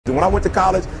When I went to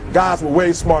college, guys were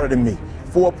way smarter than me.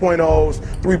 4.0s,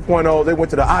 3.0s, they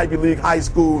went to the Ivy League high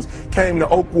schools, came to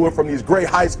Oakwood from these great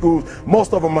high schools.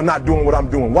 Most of them are not doing what I'm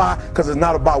doing. Why? Because it's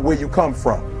not about where you come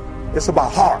from. It's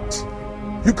about heart.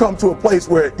 You come to a place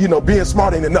where, being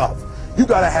smart ain't enough. You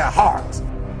got to have heart.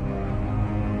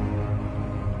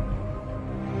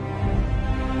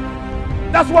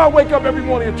 That's why I wake up every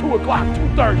morning at 2 o'clock,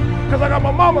 2:30, because I got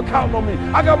my mama counting on me.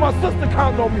 I got my sister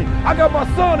counting on me. I got my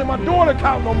son and my daughter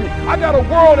counting on me. I got a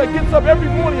world that gets up every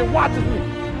morning and watches me.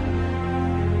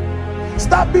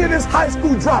 Stop being this high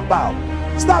school dropout.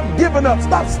 Stop giving up.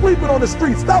 Stop sleeping on the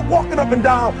street. Stop walking up and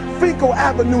down Fenkell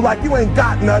Avenue like you ain't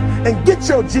got nothing, and get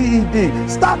your GED.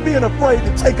 Stop being afraid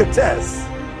to take a test.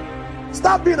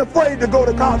 Stop being afraid to go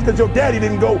to college because your daddy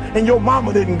didn't go and your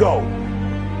mama didn't go.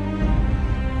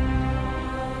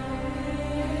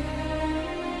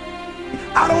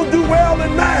 I don't do well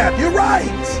in math. You're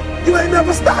right. You ain't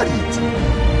never studied.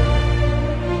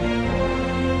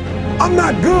 I'm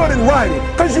not good in writing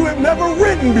because you have never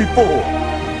written before.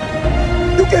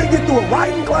 You can't get through a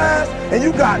writing class and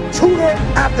you got tutor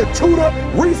after tutor,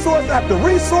 resource after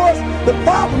resource. The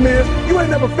problem is you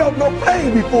ain't never felt no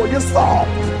pain before. You're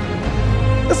soft.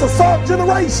 It's a soft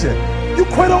generation. You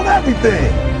quit on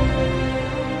everything.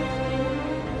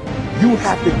 You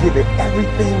have to give it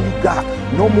everything you got.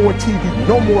 No more TV,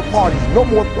 no more parties, no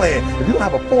more playing. If you don't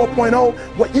have a 4.0,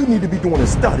 what you need to be doing is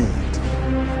studying.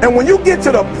 And when you get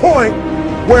to the point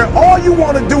where all you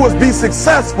want to do is be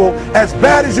successful, as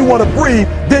bad as you want to breathe,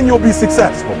 then you'll be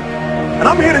successful. And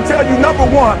I'm here to tell you, number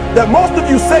one, that most of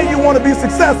you say you want to be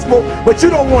successful, but you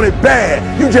don't want it bad.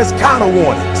 You just kind of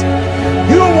want it.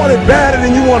 You don't want it badder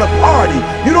than you want to party.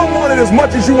 You don't want it as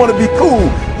much as you want to be cool.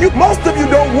 Most of you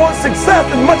don't want success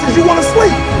as much as you want to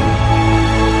sleep.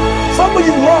 Some of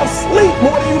you love sleep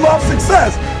more than you love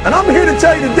success. And I'm here to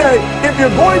tell you today, if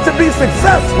you're going to be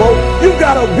successful, you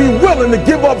got to be willing to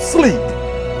give up sleep.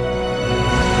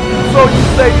 So you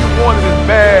say you want it as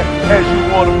bad as you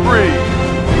want to breathe.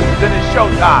 Then it's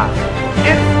showtime.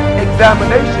 It's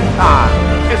examination time.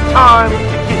 It's time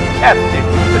to get tested,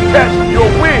 to test your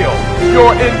will,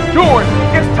 your endurance.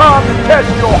 It's time to test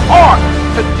your heart,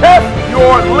 to test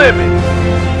your limits.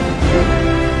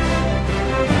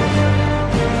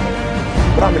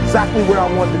 But I'm exactly where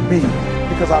I want to be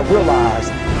because I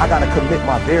realized I got to commit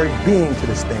my very being to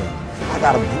this thing. I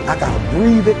gotta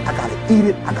breathe it, I gotta eat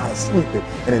it, I gotta sleep it.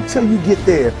 And until you get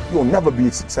there, you'll never be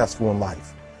successful in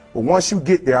life. But once you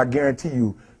get there, I guarantee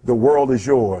you the world is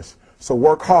yours. So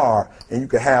work hard and you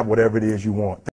can have whatever it is you want.